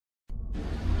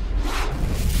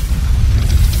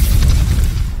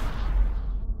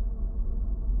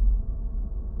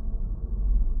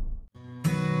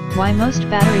Why most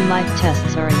battery life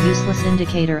tests are a useless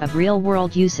indicator of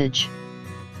real-world usage.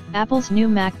 Apple's new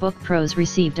MacBook Pros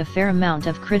received a fair amount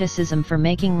of criticism for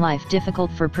making life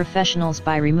difficult for professionals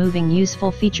by removing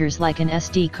useful features like an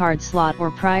SD card slot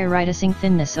or prioritizing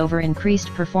thinness over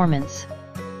increased performance.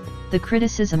 The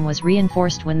criticism was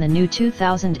reinforced when the new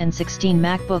 2016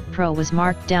 MacBook Pro was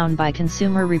marked down by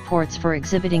Consumer Reports for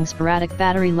exhibiting sporadic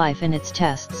battery life in its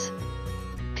tests.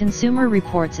 Consumer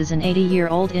Reports is an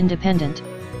 80-year-old independent,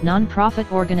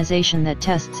 non-profit organization that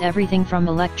tests everything from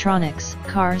electronics,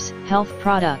 cars, health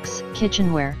products,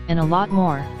 kitchenware, and a lot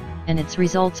more, and its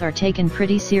results are taken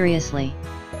pretty seriously.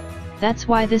 That's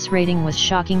why this rating was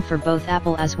shocking for both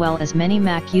Apple as well as many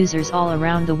Mac users all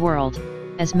around the world,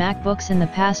 as MacBooks in the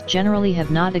past generally have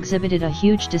not exhibited a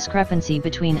huge discrepancy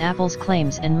between Apple's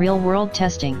claims and real-world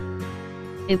testing.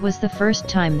 It was the first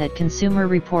time that Consumer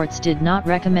Reports did not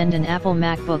recommend an Apple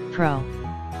MacBook Pro.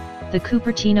 The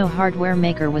Cupertino hardware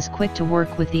maker was quick to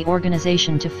work with the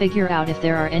organization to figure out if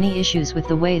there are any issues with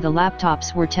the way the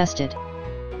laptops were tested.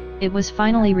 It was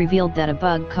finally revealed that a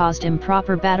bug caused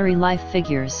improper battery life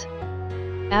figures.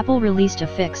 Apple released a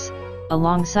fix,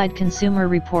 alongside Consumer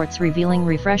Reports revealing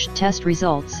refreshed test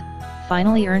results,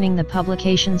 finally earning the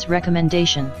publication's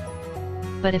recommendation.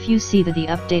 But if you see the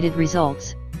updated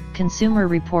results, Consumer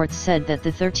Reports said that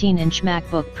the 13-inch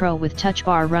MacBook Pro with Touch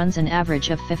Bar runs an average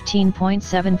of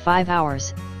 15.75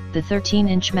 hours, the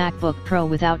 13-inch MacBook Pro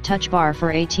without Touch Bar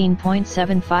for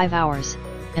 18.75 hours,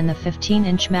 and the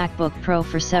 15-inch MacBook Pro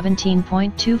for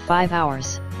 17.25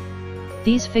 hours.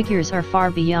 These figures are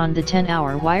far beyond the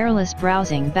 10-hour wireless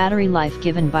browsing battery life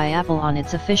given by Apple on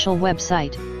its official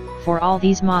website, for all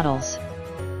these models.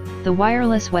 The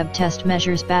wireless web test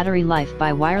measures battery life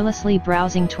by wirelessly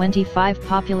browsing 25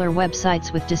 popular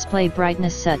websites with display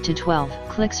brightness set to 12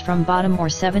 clicks from bottom or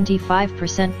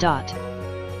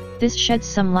 75%. This sheds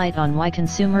some light on why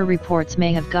Consumer Reports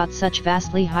may have got such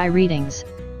vastly high readings.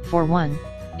 For one,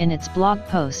 in its blog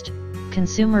post,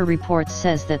 Consumer Reports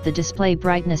says that the display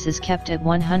brightness is kept at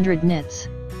 100 nits.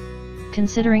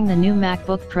 Considering the new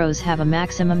MacBook Pros have a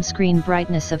maximum screen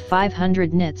brightness of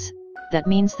 500 nits, that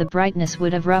means the brightness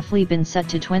would have roughly been set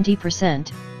to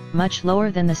 20%, much lower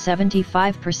than the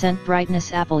 75%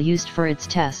 brightness Apple used for its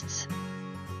tests.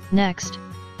 Next,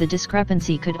 the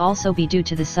discrepancy could also be due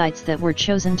to the sites that were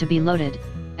chosen to be loaded,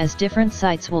 as different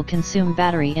sites will consume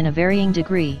battery in a varying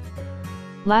degree.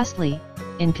 Lastly,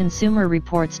 in Consumer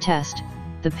Reports test,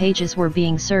 the pages were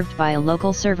being served by a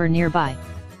local server nearby.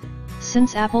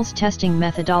 Since Apple's testing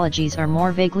methodologies are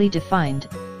more vaguely defined,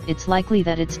 it's likely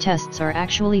that its tests are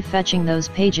actually fetching those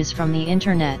pages from the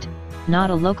internet,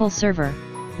 not a local server,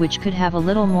 which could have a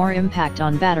little more impact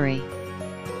on battery.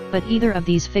 But either of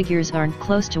these figures aren't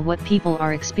close to what people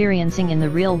are experiencing in the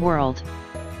real world.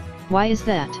 Why is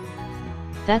that?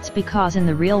 That's because in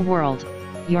the real world,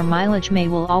 your mileage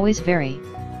will always vary.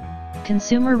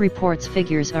 Consumer Reports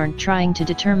figures aren't trying to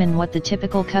determine what the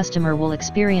typical customer will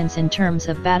experience in terms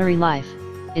of battery life.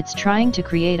 It's trying to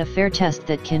create a fair test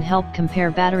that can help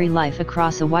compare battery life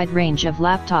across a wide range of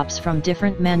laptops from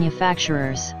different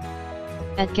manufacturers.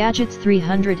 At Gadgets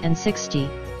 360,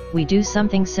 we do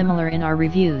something similar in our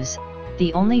reviews.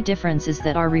 The only difference is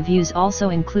that our reviews also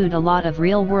include a lot of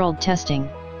real-world testing,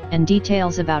 and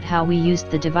details about how we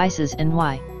used the devices and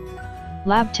why.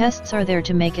 Lab tests are there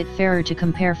to make it fairer to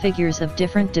compare figures of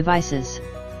different devices.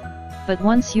 But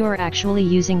once you're actually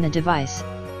using the device,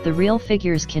 the real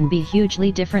figures can be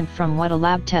hugely different from what a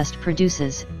lab test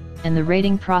produces, and the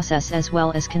rating process as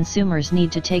well as consumers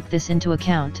need to take this into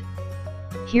account.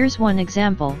 Here's one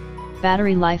example: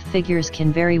 battery life figures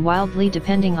can vary wildly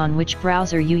depending on which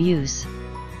browser you use.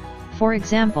 For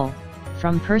example,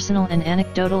 from personal and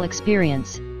anecdotal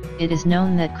experience, it is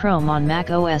known that Chrome on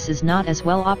Mac OS is not as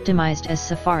well optimized as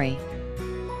Safari.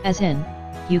 As in,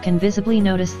 you can visibly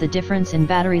notice the difference in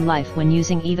battery life when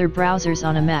using either browsers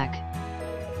on a Mac.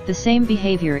 The same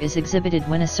behavior is exhibited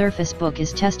when a Surface Book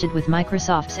is tested with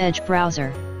Microsoft's Edge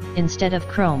browser, instead of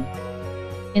Chrome.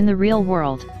 In the real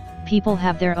world, people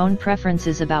have their own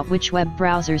preferences about which web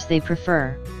browsers they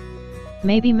prefer.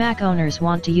 Maybe Mac owners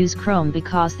want to use Chrome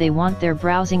because they want their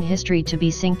browsing history to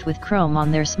be synced with Chrome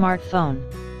on their smartphone.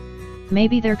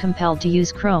 Maybe they're compelled to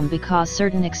use Chrome because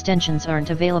certain extensions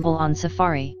aren't available on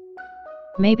Safari.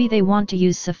 Maybe they want to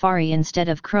use Safari instead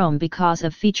of Chrome because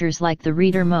of features like the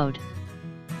Reader mode.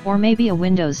 Or maybe a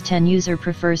Windows 10 user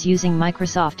prefers using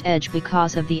Microsoft Edge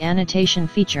because of the annotation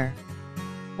feature.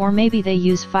 Or maybe they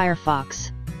use Firefox.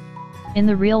 In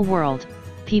the real world,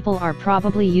 people are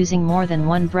probably using more than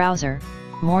one browser,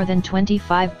 more than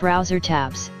 25 browser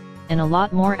tabs, and a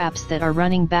lot more apps that are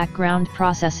running background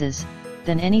processes,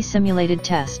 than any simulated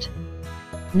test.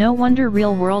 No wonder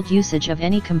real-world usage of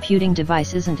any computing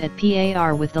device isn't at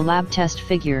par with the lab test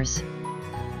figures.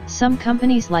 Some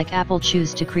companies like Apple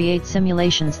choose to create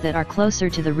simulations that are closer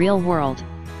to the real world,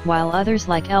 while others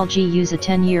like LG use a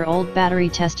 10-year-old battery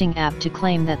testing app to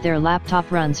claim that their laptop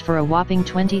runs for a whopping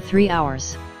 23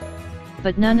 hours.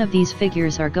 But none of these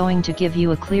figures are going to give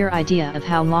you a clear idea of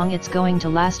how long it's going to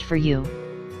last for you.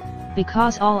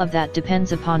 Because all of that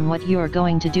depends upon what you are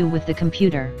going to do with the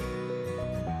computer.